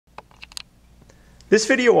This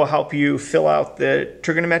video will help you fill out the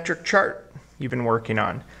trigonometric chart you've been working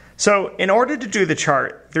on. So in order to do the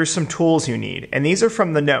chart, there's some tools you need, and these are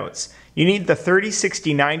from the notes. You need the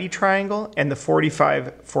 30-60-90 triangle and the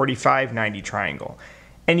 45-45-90 triangle.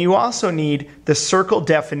 And you also need the circle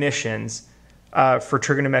definitions for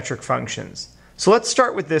trigonometric functions. So let's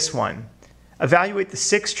start with this one. Evaluate the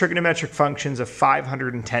 6 trigonometric functions of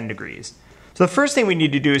 510 degrees. So the first thing we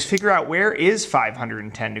need to do is figure out where is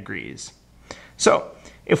 510 degrees. So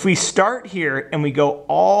if we start here and we go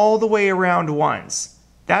all the way around once,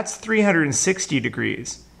 that's 360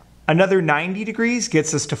 degrees. Another 90 degrees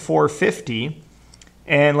gets us to 450.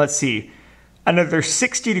 And let's see, another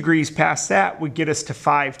 60 degrees past that would get us to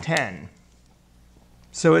 510.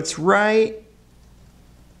 So it's right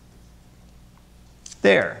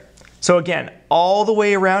there. So again, all the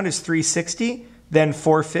way around is 360, then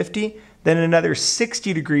 450, then another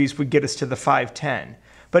 60 degrees would get us to the 510.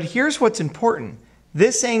 But here's what's important.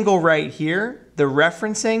 This angle right here, the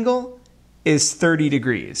reference angle, is 30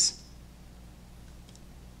 degrees.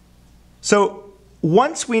 So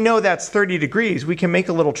once we know that's 30 degrees, we can make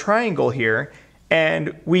a little triangle here,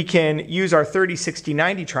 and we can use our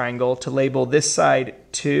 30-60-90 triangle to label this side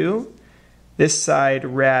 2, this side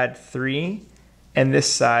rad 3, and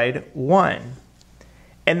this side 1.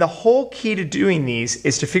 And the whole key to doing these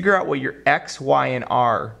is to figure out what your x, y, and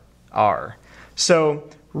r are. So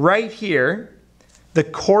right here, the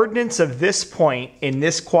coordinates of this point in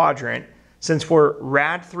this quadrant, since we're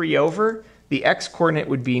rad 3 over, the x coordinate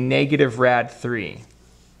would be negative rad 3.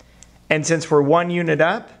 And since we're 1 unit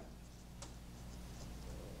up,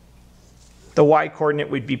 the y coordinate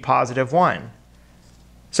would be positive 1.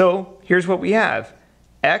 So here's what we have.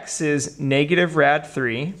 X is negative rad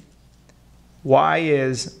 3, y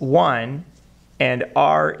is 1, and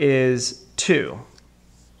r is 2.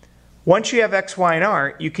 Once you have x, y, and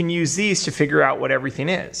r, you can use these to figure out what everything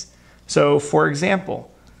is. So for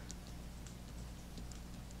example,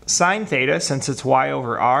 sine theta, since it's y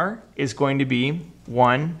over r, is going to be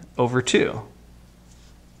 1 over 2.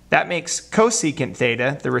 That makes cosecant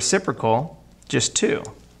theta, the reciprocal, just 2.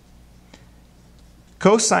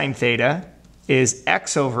 Cosine theta is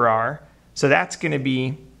x over r, so that's going to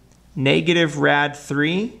be negative rad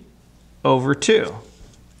 3 over 2.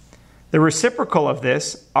 The reciprocal of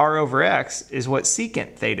this, r over x, is what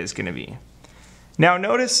secant theta is going to be. Now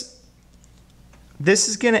notice this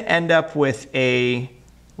is going to end up with a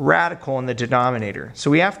radical in the denominator.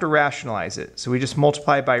 So we have to rationalize it. So we just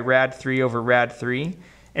multiply by rad 3 over rad 3,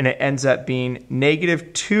 and it ends up being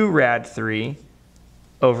negative 2 rad 3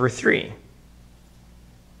 over 3.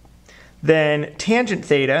 Then tangent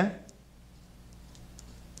theta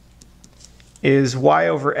is y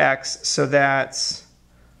over x, so that's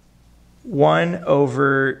 1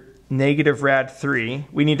 over negative rad 3.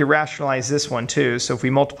 We need to rationalize this one too, so if we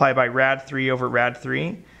multiply by rad 3 over rad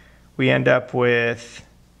 3, we end up with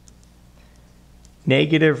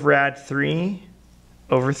negative rad 3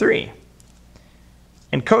 over 3.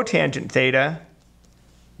 And cotangent theta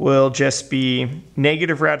will just be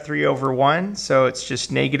negative rad 3 over 1, so it's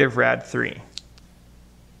just negative rad 3.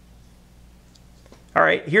 All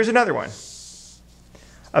right, here's another one.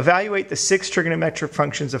 Evaluate the 6 trigonometric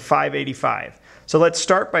functions of 585. So let's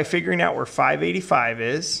start by figuring out where 585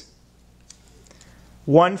 is.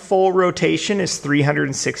 One full rotation is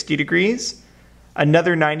 360 degrees.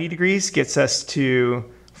 Another 90 degrees gets us to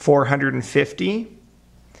 450.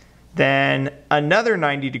 Then another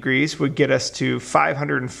 90 degrees would get us to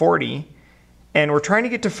 540. And we're trying to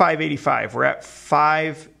get to 585. We're at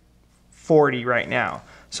 540 right now.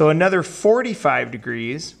 So another 45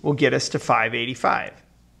 degrees will get us to 585.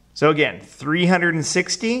 So again,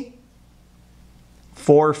 360,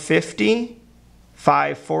 450,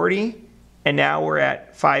 540, and now we're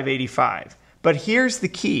at 585. But here's the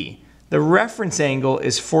key. The reference angle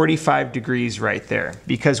is 45 degrees right there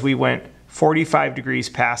because we went 45 degrees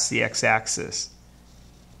past the x-axis.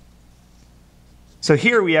 So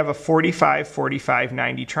here we have a 45, 45,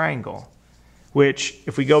 90 triangle, which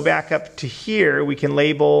if we go back up to here, we can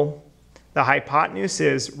label the hypotenuse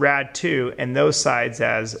is rad 2 and those sides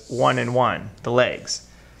as 1 and 1, the legs.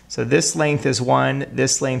 So this length is 1,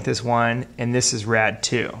 this length is 1, and this is rad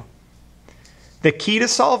 2. The key to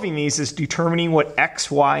solving these is determining what x,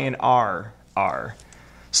 y, and r are.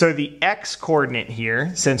 So the x coordinate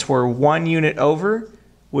here, since we're 1 unit over,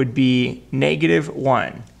 would be negative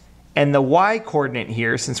 1. And the y coordinate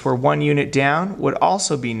here, since we're 1 unit down, would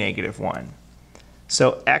also be negative 1.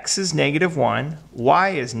 So x is negative 1, y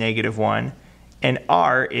is negative 1, and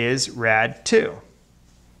r is rad 2.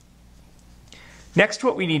 Next,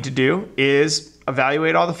 what we need to do is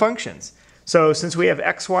evaluate all the functions. So since we have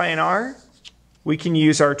x, y, and r, we can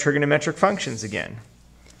use our trigonometric functions again.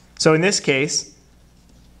 So in this case,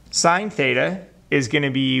 sine theta is going to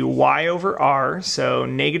be y over r, so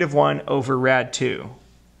negative 1 over rad 2,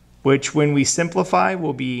 which when we simplify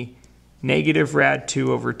will be negative rad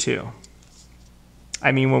 2 over 2.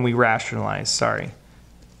 I mean when we rationalize, sorry.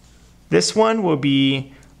 This one will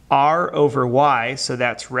be r over y, so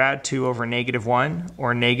that's rad 2 over negative 1,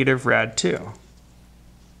 or negative rad 2.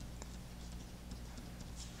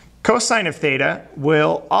 Cosine of theta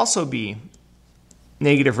will also be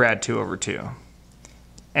negative rad 2 over 2.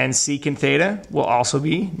 And secant theta will also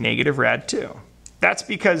be negative rad 2. That's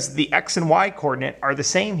because the x and y coordinate are the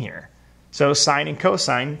same here. So sine and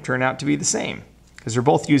cosine turn out to be the same because they're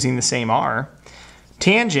both using the same r.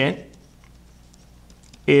 Tangent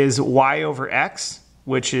is y over x,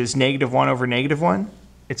 which is negative 1 over negative 1.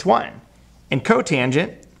 It's 1. And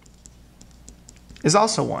cotangent is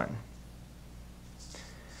also 1.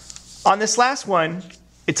 On this last one,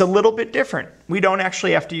 it's a little bit different. We don't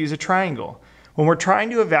actually have to use a triangle. When we're trying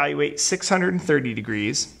to evaluate 630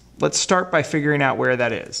 degrees, let's start by figuring out where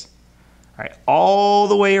that is. All right, all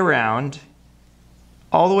the way around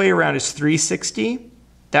is 360.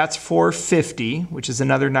 That's 450, which is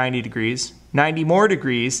another 90 degrees. 90 more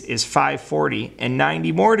degrees is 540, and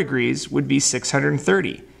 90 more degrees would be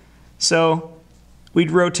 630. So we'd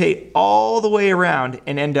rotate all the way around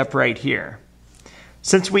and end up right here.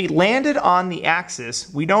 Since we landed on the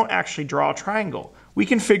axis, we don't actually draw a triangle. We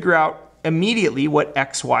can figure out immediately what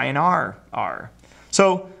x, y, and r are.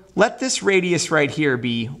 So let this radius right here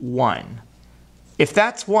be 1. If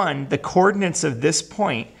that's 1, the coordinates of this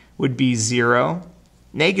point would be 0,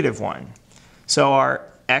 negative 1. So our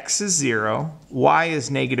x is 0, y is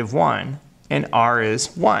negative 1, and r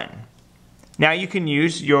is 1. Now you can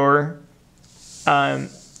use your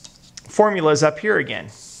formulas up here again.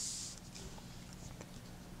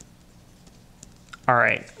 All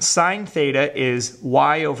right, sine theta is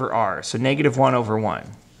y over r, so negative 1 over 1.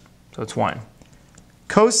 So it's 1.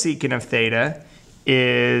 Cosecant of theta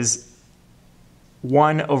is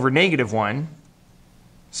 1 over negative 1,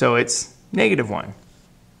 so it's negative 1.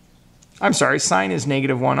 I'm sorry, sine is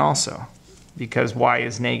negative 1 also, because y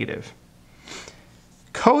is negative.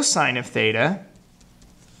 Cosine of theta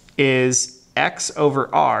is x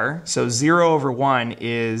over r, so 0 over 1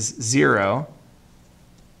 is 0.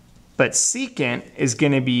 But secant is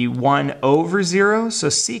going to be 1 over 0, so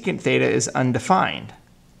secant theta is undefined.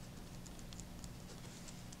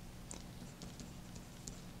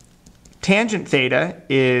 Tangent theta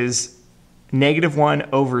is negative 1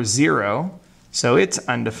 over 0, so it's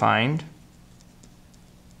undefined.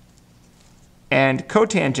 And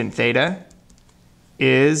cotangent theta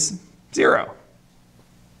is 0.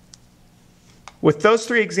 With those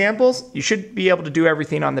 3 examples, you should be able to do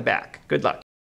everything on the back. Good luck.